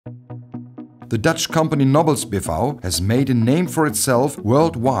the Dutch company Nobels BV has made a name for itself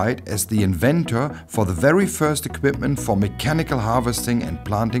worldwide as the inventor for the very first equipment for mechanical harvesting and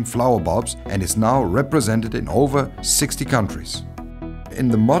planting flower bulbs, and is now represented in over 60 countries. In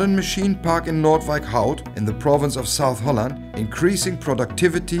the modern machine park in Noordwijk Hood, in the province of South Holland, increasing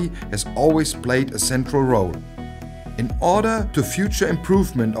productivity has always played a central role. In order to future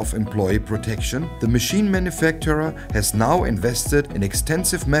improvement of employee protection, the machine manufacturer has now invested in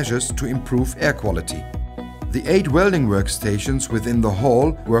extensive measures to improve air quality. The 8 welding workstations within the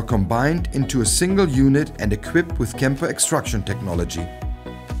hall were combined into a single unit and equipped with Kemper extraction technology.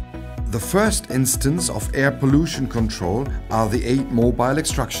 The first instance of air pollution control are the 8 mobile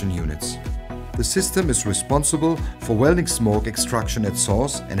extraction units. The system is responsible for welding smoke extraction at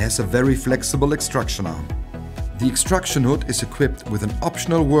source and has a very flexible extraction arm. The extraction hood is equipped with an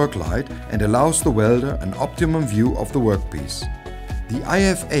optional work light and allows the welder an optimum view of the workpiece. The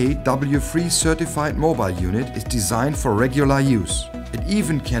IFA W3 certified mobile unit is designed for regular use. It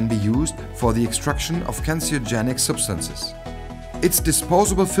even can be used for the extraction of carcinogenic substances. Its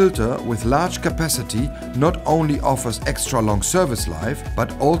disposable filter with large capacity not only offers extra long service life,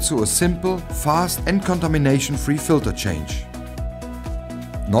 but also a simple, fast and contamination-free filter change.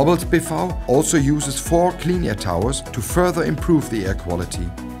 Nobels BV also uses 4 CleanAir towers to further improve the air quality.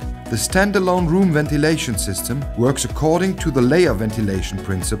 The standalone room ventilation system works according to the layer ventilation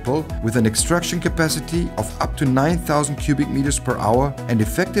principle with an extraction capacity of up to 9,000 cubic meters per hour and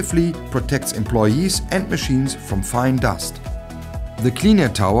effectively protects employees and machines from fine dust. The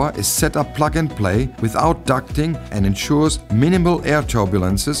CleanAir tower is set up plug and play without ducting and ensures minimal air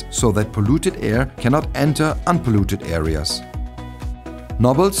turbulences so that polluted air cannot enter unpolluted areas.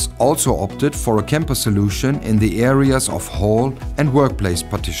 Nobels also opted for a Kemper solution in the areas of hall and workplace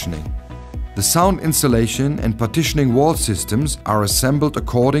partitioning. The sound insulation and partitioning wall systems are assembled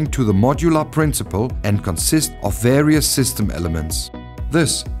according to the modular principle and consist of various system elements.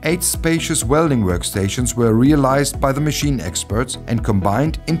 Thus, 8 spacious welding workstations were realized by the machine experts and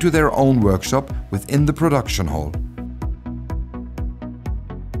combined into their own workshop within the production hall.